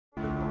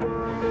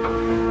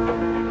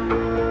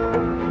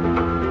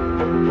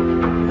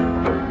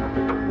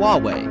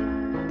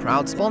Huawei,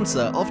 proud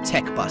sponsor of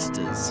Tech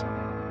Busters.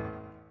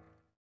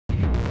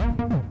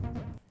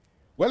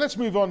 Well, let's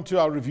move on to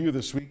our review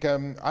this week.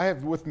 I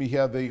have with me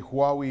here the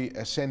Huawei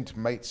Ascend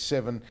Mate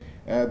 7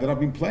 that I've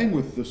been playing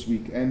with this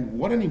week, and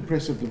what an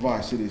impressive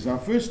device it is. Now,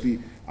 firstly,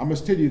 I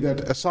must tell you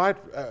that aside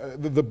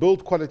the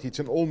build quality, it's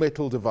an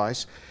all-metal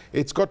device.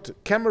 It's got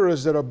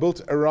cameras that are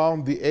built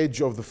around the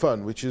edge of the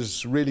phone, which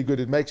is really good.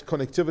 It makes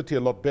connectivity a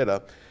lot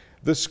better.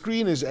 The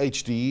screen is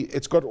HD.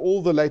 It's got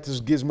all the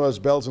latest gizmos,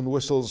 bells and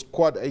whistles,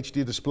 quad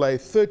HD display,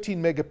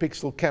 13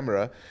 megapixel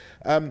camera.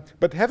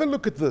 But have a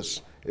look at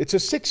this. It's a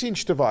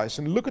 6-inch device,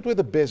 and look at where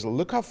the bezel,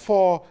 look how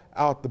far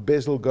out the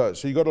bezel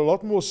goes. So you've got a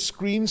lot more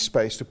screen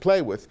space to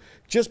play with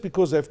just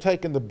because they've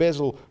taken the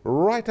bezel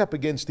right up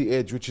against the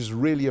edge, which is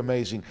really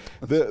amazing.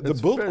 The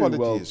build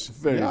quality is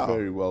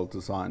very well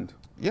designed.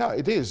 Yeah,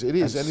 it is, and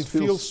it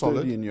feels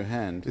solid in your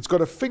hand. It's got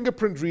a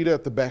fingerprint reader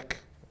at the back.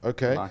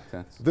 Okay. Like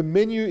that. The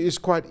menu is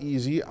quite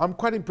easy. I'm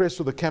quite impressed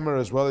with the camera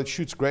as well. It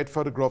shoots great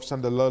photographs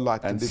under low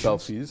light conditions.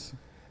 Selfies.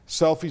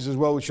 Selfies as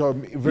well, which are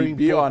very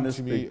be important honest,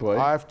 to me. big boy.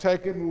 I've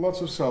taken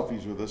lots of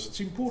selfies with this. It's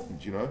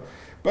important, you know.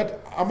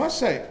 But I must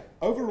say,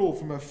 overall,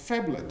 from a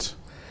phablet,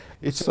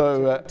 it's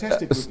a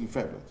fantastic looking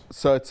phablet.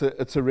 So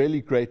it's a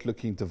really great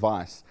looking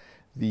device.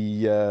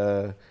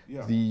 This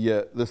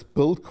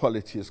build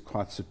quality is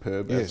quite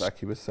superb, as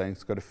Aki was saying.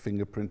 It's got a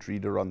fingerprint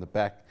reader on the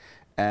back,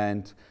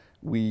 and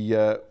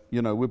we're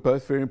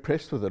both very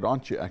impressed with it,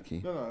 aren't you,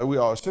 Aki? No, we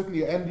are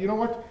certainly. And you know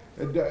what?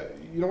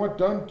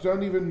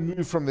 Don't even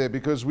move from there,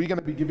 because we're going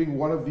to be giving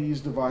one of these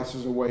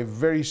devices away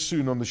very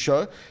soon on the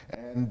show,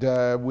 and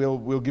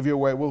we'll give you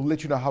away. We'll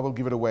let you know how we'll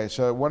give it away.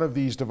 So one of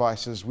these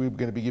devices we're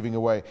going to be giving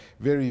away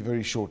very,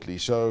 very shortly.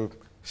 So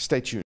stay tuned.